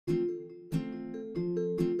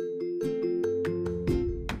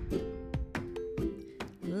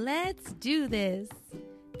Let's do this.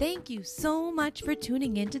 Thank you so much for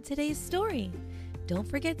tuning in to today's story. Don't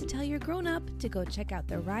forget to tell your grown-up to go check out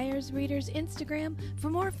the Ryers Readers Instagram for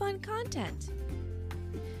more fun content.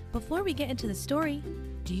 Before we get into the story,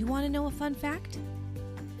 do you want to know a fun fact?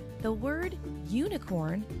 The word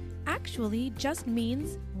unicorn actually just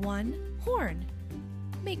means one horn.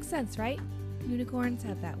 Makes sense, right? Unicorns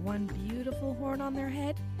have that one beautiful horn on their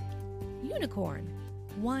head. Unicorn,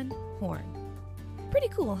 one horn. Pretty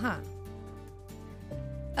cool, huh?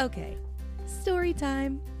 Okay, story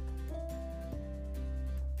time.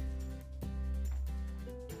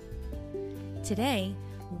 Today,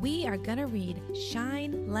 we are gonna read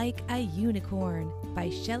Shine Like a Unicorn by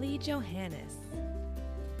Shelley Johannes.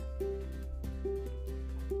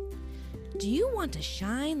 Do you want to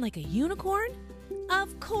shine like a unicorn?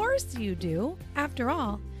 Of course you do. After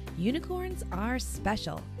all, unicorns are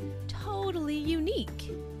special, totally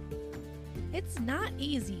unique. It's not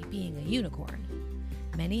easy being a unicorn.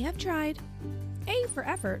 Many have tried. A for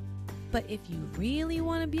effort, but if you really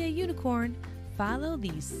want to be a unicorn, follow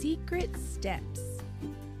these secret steps.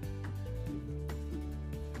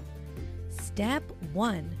 Step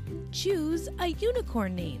 1. Choose a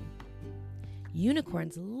unicorn name.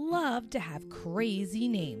 Unicorns love to have crazy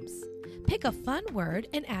names. Pick a fun word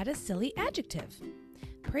and add a silly adjective.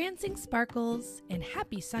 Prancing Sparkles and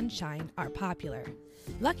Happy Sunshine are popular.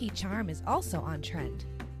 Lucky Charm is also on trend.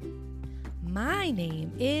 My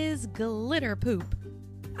name is Glitter Poop.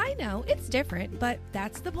 I know, it's different, but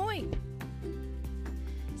that's the point.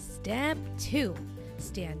 Step 2.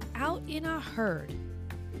 Stand out in a herd.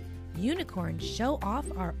 Unicorns show off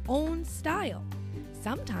our own style.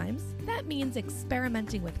 Sometimes that means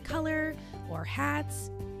experimenting with color or hats.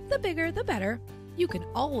 The bigger, the better. You can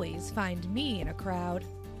always find me in a crowd.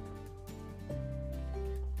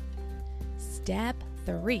 Step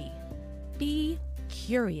 3. Be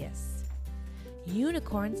curious.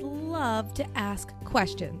 Unicorns love to ask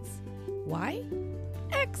questions. Why?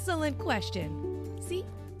 Excellent question. See,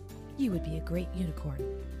 you would be a great unicorn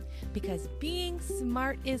because being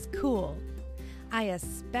smart is cool. I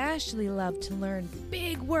especially love to learn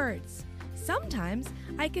big words. Sometimes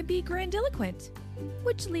I can be grandiloquent,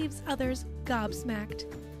 which leaves others gobsmacked.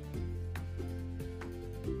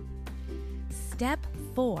 Step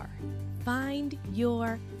 4. Find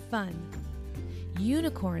your fun.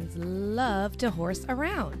 Unicorns love to horse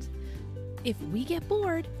around. If we get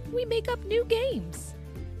bored, we make up new games.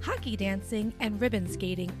 Hockey dancing and ribbon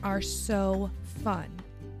skating are so fun.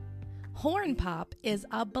 Horn pop is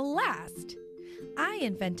a blast. I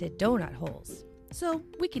invented donut holes, so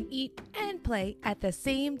we can eat and play at the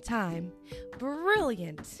same time.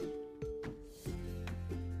 Brilliant!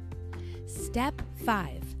 Step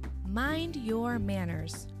 5. Mind your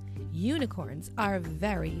manners. Unicorns are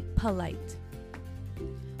very polite.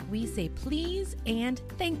 We say please and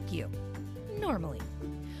thank you, normally.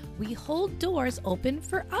 We hold doors open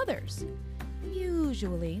for others,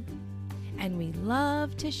 usually. And we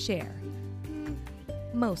love to share,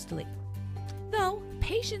 mostly. Though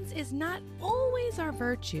patience is not always our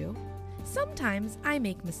virtue. Sometimes I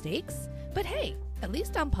make mistakes, but hey, at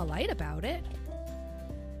least I'm polite about it.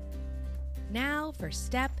 Now for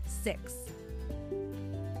step 6.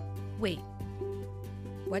 Wait,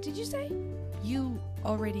 what did you say? You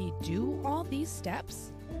already do all these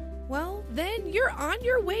steps? Well, then you're on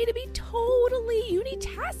your way to be totally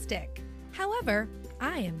unitastic. However,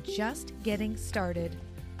 I am just getting started.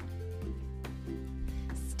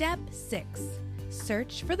 Step 6.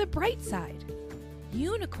 Search for the bright side.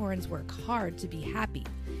 Unicorns work hard to be happy.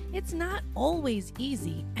 It's not always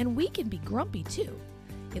easy, and we can be grumpy too.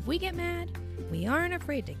 If we get mad, we aren't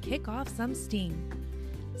afraid to kick off some steam.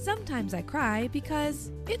 Sometimes I cry because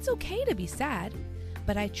it's okay to be sad,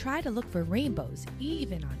 but I try to look for rainbows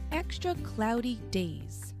even on extra cloudy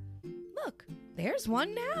days. Look, there's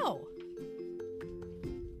one now.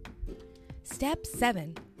 Step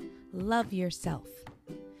 7. Love yourself.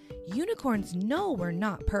 Unicorns know we're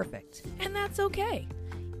not perfect, and that's okay,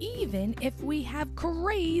 even if we have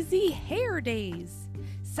crazy hair days.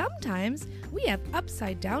 Sometimes we have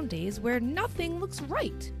upside-down days where nothing looks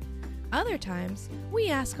right. Other times, we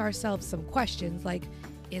ask ourselves some questions like,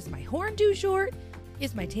 is my horn too short?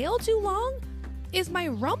 Is my tail too long? Is my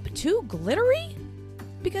rump too glittery?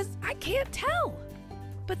 Because I can't tell.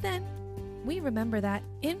 But then, we remember that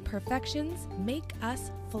imperfections make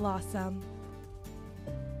us flossom.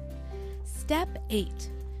 Step 8.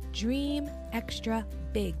 Dream extra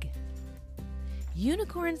big.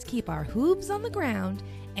 Unicorns keep our hooves on the ground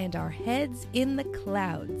and our heads in the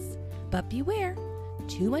clouds. But beware,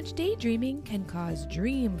 too much daydreaming can cause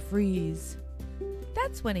dream freeze.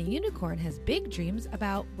 That's when a unicorn has big dreams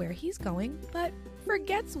about where he's going, but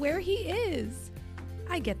forgets where he is.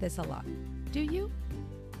 I get this a lot. Do you?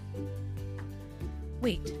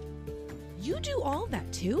 Wait, you do all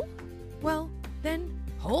that too? Well, then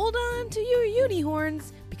hold on to your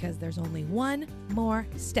unihorns because there's only one more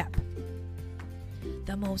step.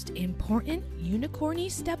 The most important unicorny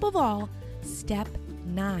step of all, step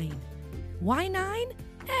 9. Why 9?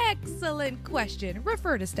 Excellent question.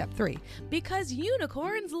 Refer to step 3. Because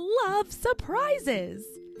unicorns love surprises.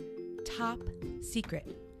 Top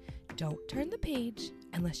secret. Don't turn the page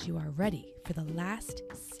unless you are ready for the last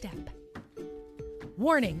step.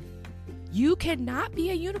 Warning. You cannot be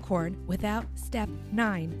a unicorn without step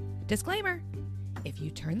 9. Disclaimer. If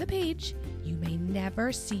you turn the page, you may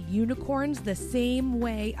never see unicorns the same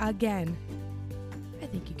way again. I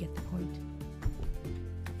think you get the point.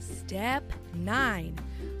 Step 9.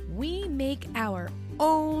 We make our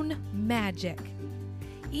own magic.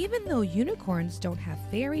 Even though unicorns don't have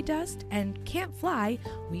fairy dust and can't fly,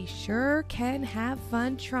 we sure can have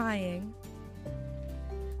fun trying.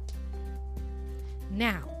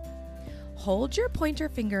 Now, hold your pointer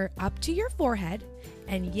finger up to your forehead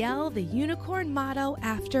and yell the unicorn motto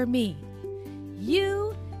after me.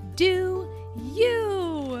 You do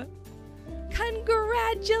you!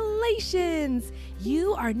 Congratulations!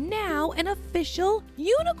 You are now an official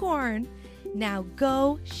unicorn. Now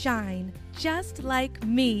go shine, just like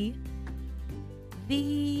me.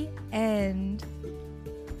 The end.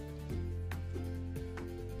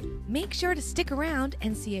 Make sure to stick around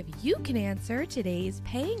and see if you can answer today's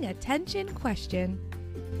paying attention question.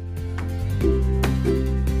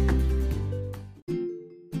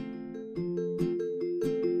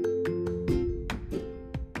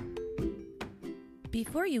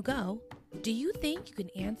 Before you go, do you think you can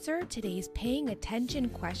answer today's paying attention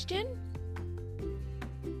question?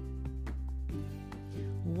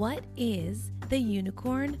 What is the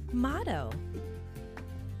unicorn motto?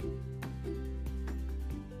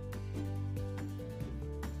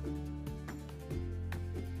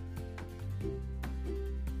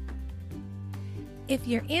 If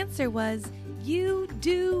your answer was, you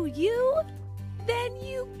do you, then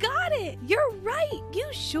you got it. You're right. You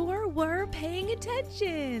sure were paying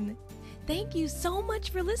attention. Thank you so much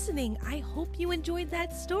for listening. I hope you enjoyed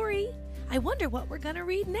that story. I wonder what we're going to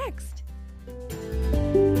read next.